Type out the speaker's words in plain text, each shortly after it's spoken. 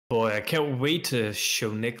Boy, I can't wait to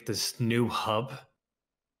show Nick this new hub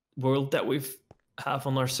world that we've have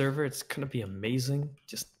on our server. It's gonna be amazing.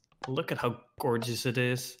 Just look at how gorgeous it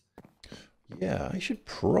is. Yeah, I should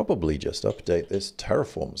probably just update this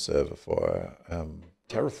Terraform server for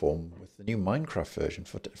Terraform with the new Minecraft version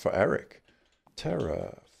for Erik.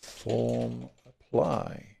 Terraform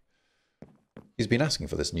apply. He's been asking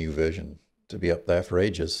for this new version to be up there for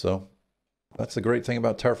ages, so that's the great thing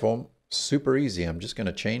about Terraform. Super easy. I'm just going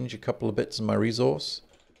to change a couple of bits in my resource,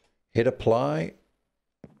 hit apply,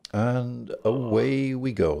 and away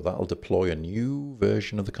we go. That'll deploy a new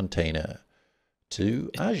version of the container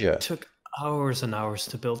to Azure. It took hours and hours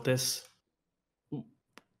to build this.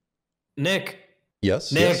 Nick.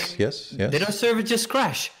 Yes, Nick, yes. Did our server just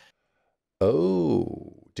crash?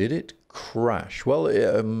 Oh, did it crash? Well,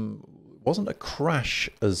 it wasn't a crash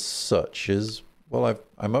as such as, well,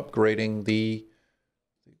 I'm upgrading the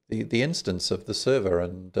instance of the server,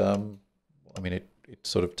 and I mean, it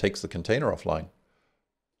sort of takes the container offline.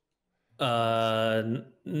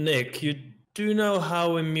 Nick, you do know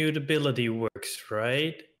how immutability works,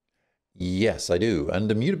 right? Yes, I do.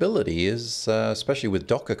 And immutability is, especially with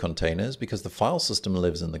Docker containers, because the file system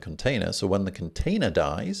lives in the container. So when the container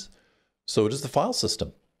dies, so does the file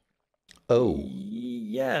system. Oh.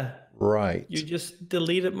 Yeah. Right. You just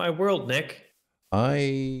deleted my world, Nick.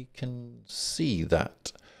 I can see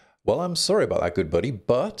that. Well, I'm sorry about that, good buddy.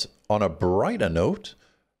 But on a brighter note,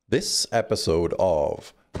 this episode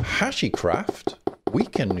of HashiCraft, we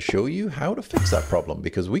can show you how to fix that problem,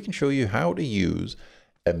 because we can show you how to use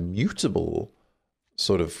immutable,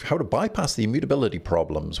 sort of how to bypass the immutability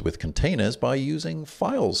problems with containers by using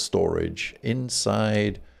file storage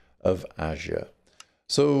inside of Azure.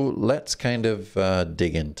 So let's kind of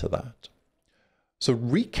dig into that. So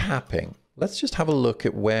recapping, let's just have a look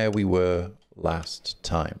at where we were last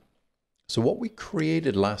time. So what we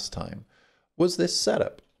created last time was this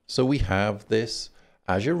setup. So we have this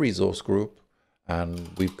Azure resource group,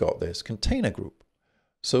 and we've got this container group.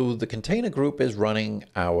 So the container group is running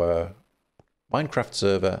our Minecraft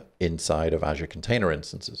server inside of Azure Container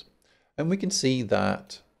Instances. And we can see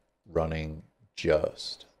that running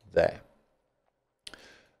just there.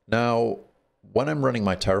 Now, when I'm running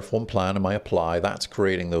my Terraform plan and my apply, that's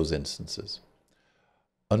creating those instances.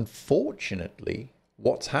 Unfortunately,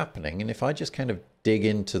 what's happening, and if I just kind of dig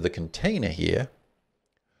into the container here,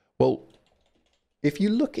 well, if you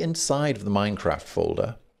look inside of the Minecraft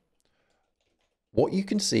folder, what you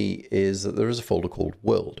can see is that there is a folder called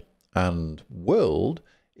World, and World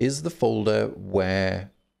is the folder where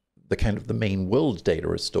the kind of the main world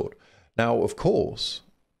data is stored. Now, of course,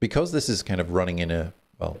 because this is kind of running in a,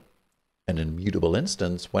 well, an immutable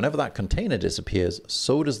instance, whenever that container disappears,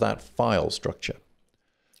 so does that file structure.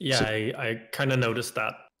 Yeah, so, I kind of noticed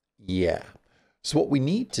that. Yeah. So what we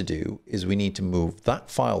need to do is we need to move that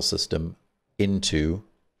file system into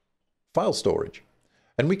file storage.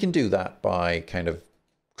 And we can do that by kind of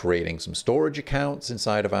creating some storage accounts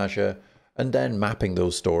inside of Azure and then mapping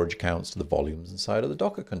those storage accounts to the volumes inside of the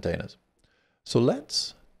Docker containers. So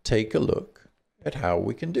let's take a look at how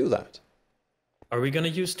we can do that. Are we going to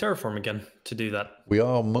use Terraform again to do that? We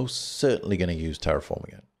are most certainly going to use Terraform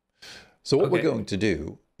again. So what we're going to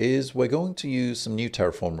do is we're going to use some new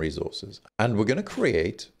Terraform resources, and we're going to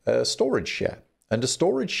create a storage share. And a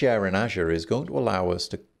storage share in Azure is going to allow us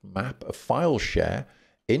to map a file share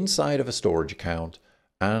inside of a storage account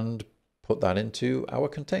and put that into our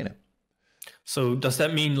container. So does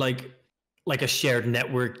that mean like a shared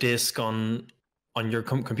network disk on your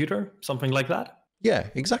computer, something like that? Yeah,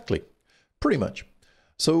 exactly. Pretty much.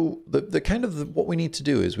 So what we need to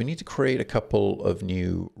do is we need to create a couple of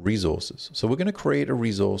new resources. So we're going to create a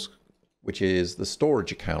resource which is the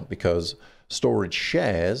storage account, because storage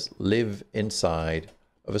shares live inside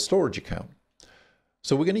of a storage account.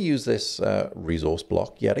 So we're going to use this resource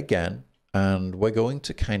block yet again, and we're going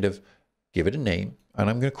to kind of give it a name, and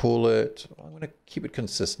I'm going to call it, I'm going to keep it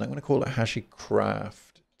consistent. I'm going to call it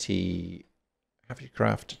HashiCraft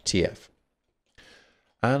TF.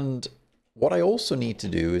 And what I also need to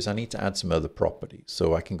do is I need to add some other properties.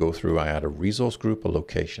 So I can go through, I add a resource group, a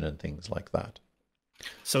location, and things like that.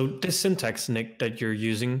 So this syntax, Nick, that you're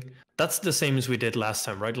using, that's the same as we did last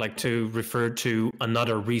time, right? Like to refer to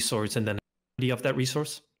another resource and then of that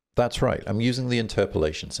resource? That's right. I'm using the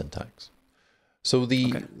interpolation syntax. So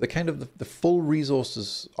the kind of the full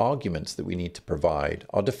resources arguments that we need to provide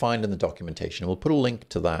are defined in the documentation. We'll put a link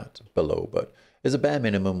to that below, but as a bare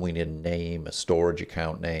minimum, we need a name, a storage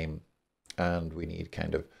account name, and we need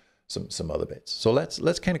kind of some other bits. So let's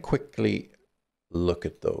kind of quickly look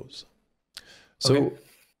at those. So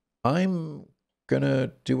I'm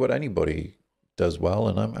gonna do what anybody does well,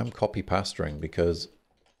 and I'm copy pastoring because,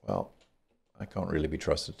 well, I can't really be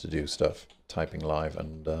trusted to do stuff typing live,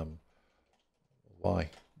 and why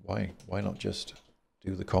not just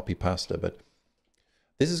do the copy pasta? But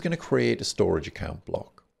this is going to create a storage account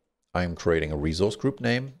block. I'm creating a resource group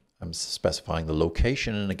name. I'm specifying the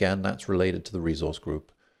location, and again, that's related to the resource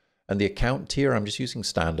group. And the account tier, I'm just using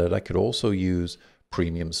standard. I could also use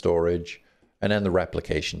premium storage, and then the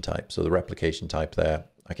replication type. So the replication type there,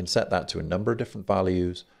 I can set that to a number of different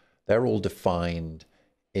values. They're all defined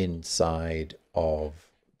inside of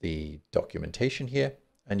the documentation here,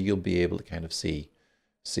 and you'll be able to kind of see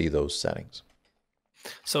those settings.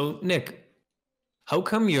 So Nic, how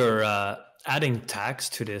come you're adding tags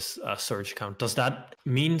to this storage account? Does that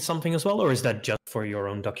mean something as well, or is that just for your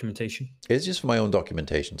own documentation? It's just for my own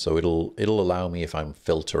documentation. So it'll allow me, if I'm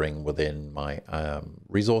filtering within my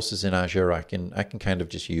resources in Azure, I can kind of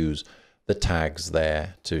just use the tags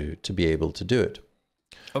there to be able to do it.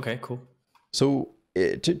 Okay, cool. So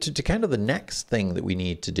to kind of the next thing that we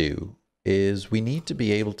need to do is we need to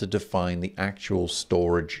be able to define the actual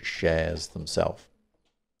storage shares themselves.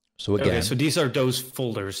 So again, okay, so these are those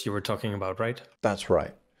folders you were talking about, right? That's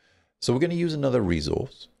right. So we're going to use another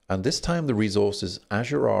resource, and this time the resource is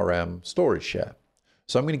Azure RM storage share.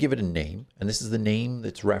 So I'm going to give it a name, and this is the name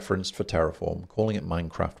that's referenced for Terraform, calling it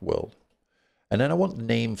Minecraft World. And then I want the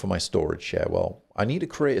name for my storage share. Well, I need to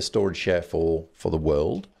create a storage share for the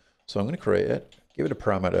world. So I'm going to create it, give it a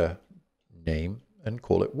parameter name, and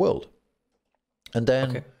call it world. And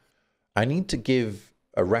then I need to give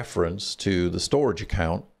a reference to the storage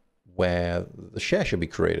account where the share should be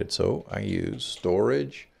created. So I use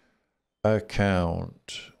storage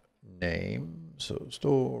account name. So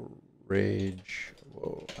storage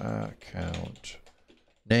account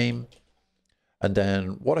name. And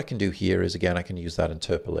then what I can do here is, again, I can use that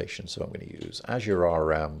interpolation. So I'm going to use Azure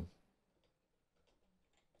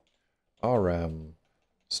RM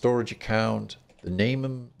storage account, the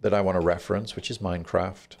name that I want to reference, which is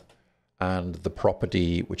Minecraft, and the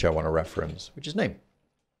property which I want to reference, which is name.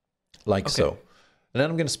 Like so. And then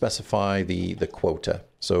I'm going to specify the quota.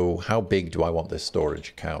 So how big do I want this storage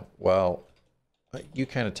account? Well, you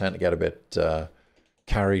kind of tend to get a bit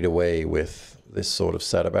carried away with this sort of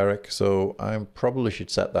setup, Erik. So I probably should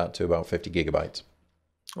set that to about 50 gigabytes.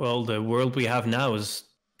 Well, the world we have now is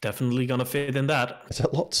definitely going to fit in that. It's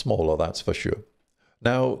a lot smaller, that's for sure.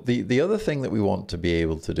 Now, the other thing that we want to be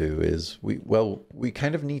able to do is, we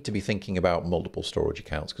kind of need to be thinking about multiple storage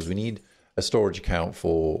accounts, because we need a storage account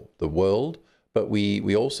for the world, but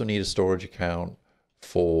we also need a storage account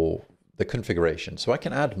for the configuration. So I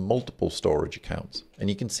can add multiple storage accounts. And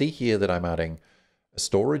you can see here that I'm adding a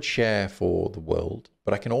storage share for the world,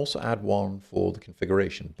 but I can also add one for the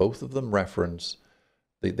configuration. Both of them reference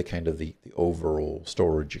the kind of the overall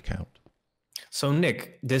storage account. So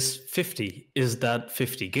Nic, this 50, is that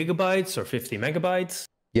 50 gigabytes or 50 megabytes?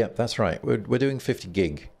 Yeah, that's right. We're doing 50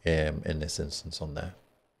 gig in this instance on there.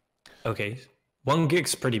 Okay, 1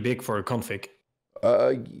 gig's pretty big for a config.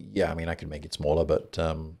 Yeah, I mean, I could make it smaller, but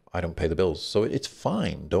I don't pay the bills, so it's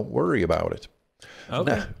fine. Don't worry about it.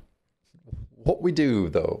 Okay. Now, what we do,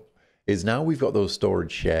 though, is now we've got those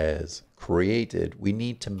storage shares created, we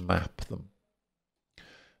need to map them.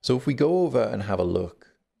 So if we go over and have a look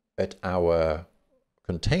at our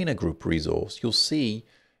container group resource, you'll see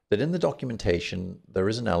that in the documentation, there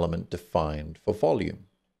is an element defined for volume.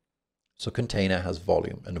 So container has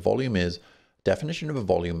volume, and volume is definition of a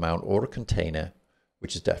volume mount or a container,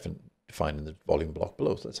 which is defined in the volume block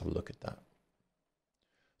below. So let's have a look at that.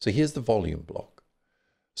 So here's the volume block.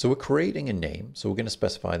 So we're creating a name. So we're going to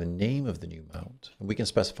specify the name of the new mount, and we can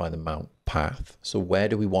specify the mount path. So where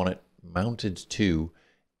do we want it mounted to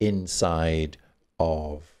inside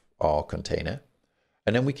of our container?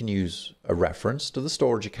 And then we can use a reference to the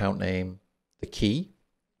storage account name, the key,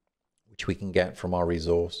 which we can get from our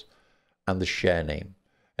resource, and the share name.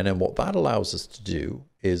 And then what that allows us to do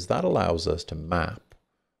is that allows us to map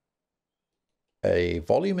a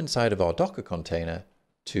volume inside of our Docker container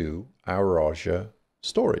to our Azure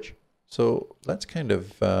storage. So let's kind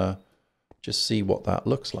of just see what that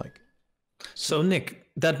looks like. So Nic,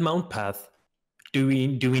 that mount path, do we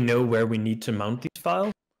know where we need to mount these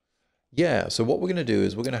files? Yeah, so what we're going to do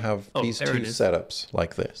is we're going to have these two setups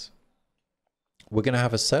like this. We're going to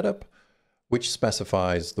have a setup which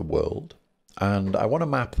specifies the world, and I want to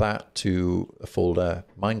map that to a folder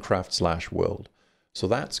Minecraft/world. So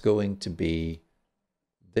that's going to be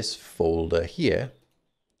this folder here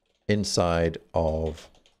inside of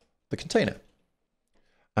the container.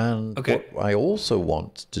 And what I also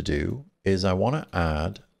want to do is I want to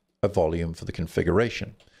add a volume for the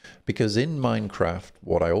configuration, because in Minecraft,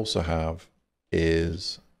 what I also have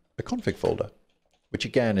is a config folder, which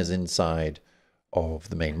again is inside of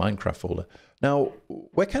the main Minecraft folder. Now,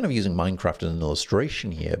 we're kind of using Minecraft as an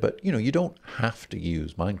illustration here, but you don't have to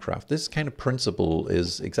use Minecraft. This kind of principle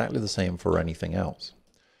is exactly the same for anything else.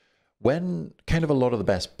 When kind of a lot of the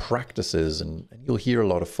best practices, and you'll hear a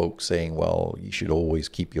lot of folks saying, well, you should always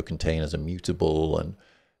keep your containers immutable, and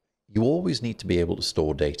you always need to be able to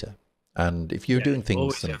store data. And if you're doing things,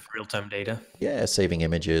 always have real-time data. Yeah, saving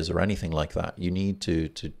images or anything like that, you need to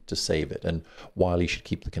save it. And while you should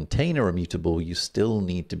keep the container immutable, you still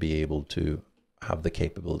need to be able to have the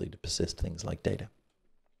capability to persist things like data.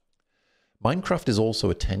 Minecraft is also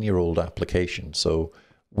a 10-year-old application, so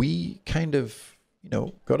we kind of,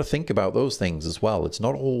 got to think about those things as well. It's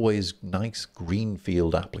not always nice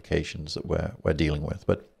greenfield applications that we're dealing with,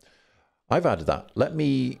 but I've added that. Let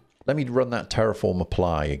me run that Terraform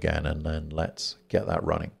apply again, and then let's get that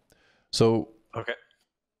running. So, okay.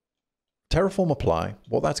 Terraform apply,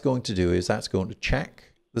 what that's going to do is that's going to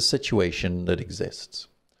check the situation that exists.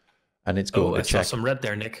 And it's going to check. I saw some red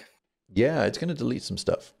there, Nic. Yeah, it's going to delete some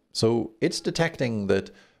stuff. So it's detecting that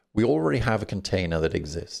we already have a container that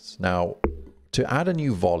exists. Now, to add a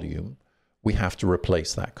new volume, we have to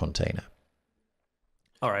replace that container.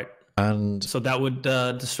 All right. And so that would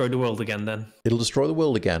destroy the world again then? It'll destroy the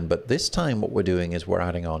world again, but this time what we're doing is we're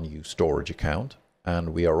adding our new storage account,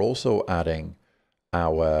 and we are also adding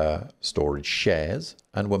our storage shares,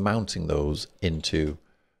 and we're mounting those into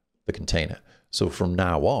the container. So from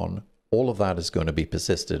now on, all of that is going to be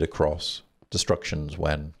persisted across destructions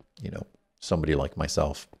when, somebody like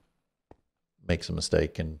myself makes a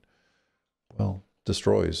mistake and, well,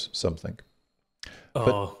 destroys something. Oh,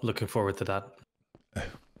 but looking forward to that.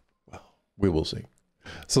 Well, we will see.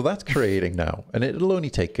 So that's creating now, and it'll only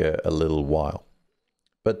take a little while.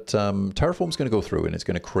 But Terraform's going to go through and it's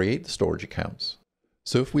going to create the storage accounts.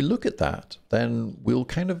 So if we look at that, then we'll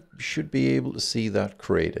kind of should be able to see that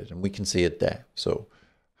created, and we can see it there. So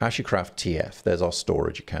HashiCraft TF, there's our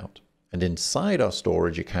storage account. And inside our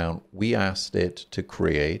storage account, we asked it to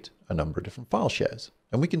create a number of different file shares.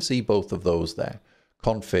 And we can see both of those there,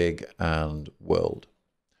 config and world.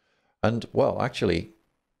 And well, actually,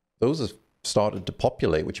 those have started to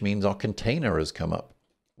populate, which means our container has come up,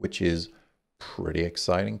 which is pretty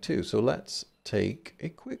exciting too. So let's take a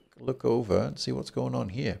quick look over and see what's going on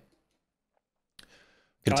here.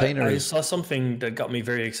 Container I saw something that got me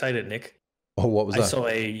very excited, Nic. Oh, what was that? I saw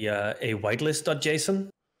a whitelist.json.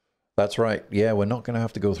 That's right. Yeah, we're not going to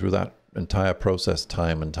have to go through that entire process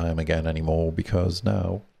time and time again anymore, because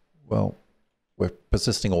now, well, we're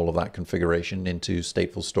persisting all of that configuration into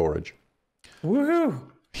stateful storage. Woohoo!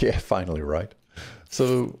 Yeah, finally, right?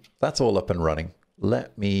 So that's all up and running.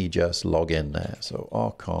 Let me just log in there. So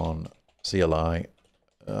Archon CLI,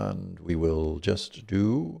 and we will just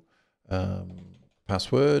do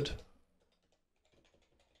password,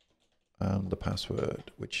 and the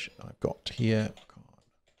password which I've got here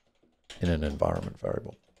in an environment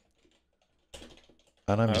variable.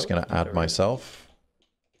 And I'm just going to add myself.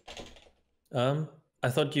 I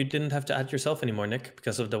thought you didn't have to add yourself anymore, Nic,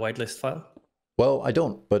 because of the whitelist file. Well, I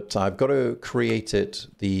don't, but I've got to create it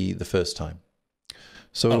the first time.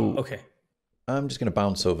 So okay. I'm just going to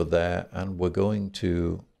bounce over there, and we're going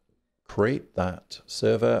to create that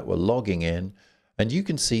server. We're logging in, and you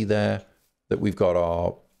can see there that we've got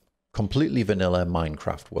our completely vanilla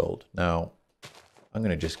Minecraft world. Now, I'm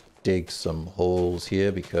going to just dig some holes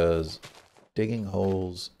here, because digging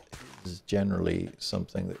holes is generally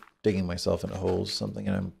something that digging myself into holes is something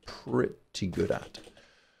I'm pretty good at.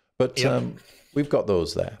 But we've got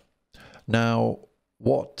those there. Now,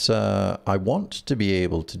 what I want to be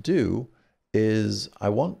able to do is I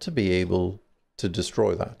want to be able to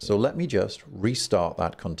destroy that. So let me just restart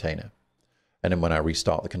that container. And then when I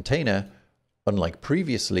restart the container, unlike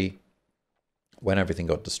previously, when everything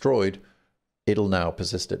got destroyed, it'll now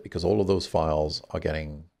persist it, because all of those files are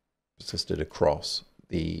getting persisted across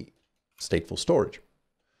the stateful storage.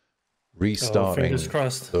 Restarting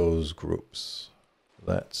those groups.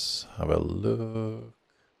 Let's have a look.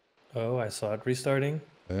 Oh, I saw it restarting.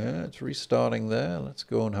 It's restarting there. Let's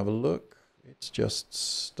go and have a look. It's just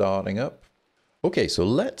starting up. Okay, so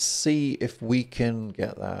let's see if we can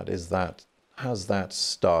get that. Has that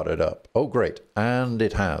started up? Oh, great. And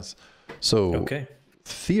it has. So okay.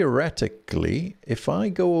 Theoretically, if I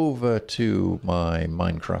go over to my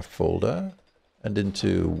Minecraft folder and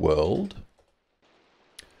into world,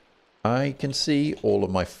 I can see all of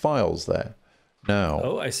my files there. Now,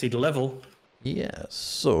 oh, I see the level. Yeah,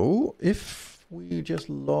 so if we just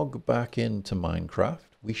log back into Minecraft,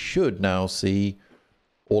 we should now see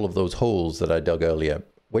all of those holes that I dug earlier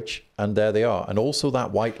and there they are. And also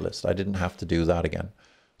that whitelist, I didn't have to do that again.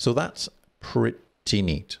 So that's pretty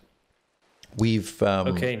neat. We've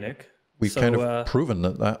okay, Nic. We've kind of proven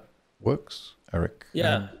that works, Erik.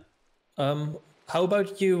 Yeah. How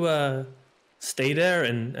about you stay there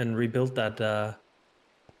and rebuild that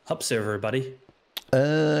hub server, buddy?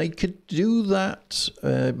 I could do that.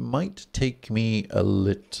 It might take me a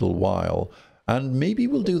little while. And maybe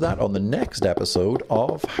we'll do that on the next episode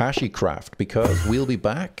of HashiCraft, because we'll be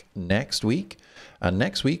back next week. And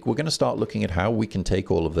next week, we're going to start looking at how we can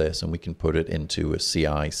take all of this and we can put it into a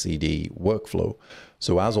CI/CD workflow.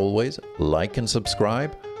 So as always, like and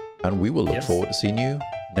subscribe, and we will look forward to seeing you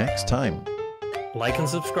next time. Like and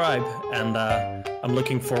subscribe, and I'm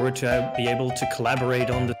looking forward to be able to collaborate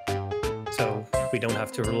on the so we don't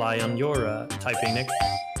have to rely on your typing, Nic.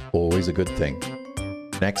 Always a good thing.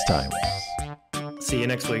 Next time. See you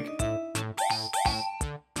next week.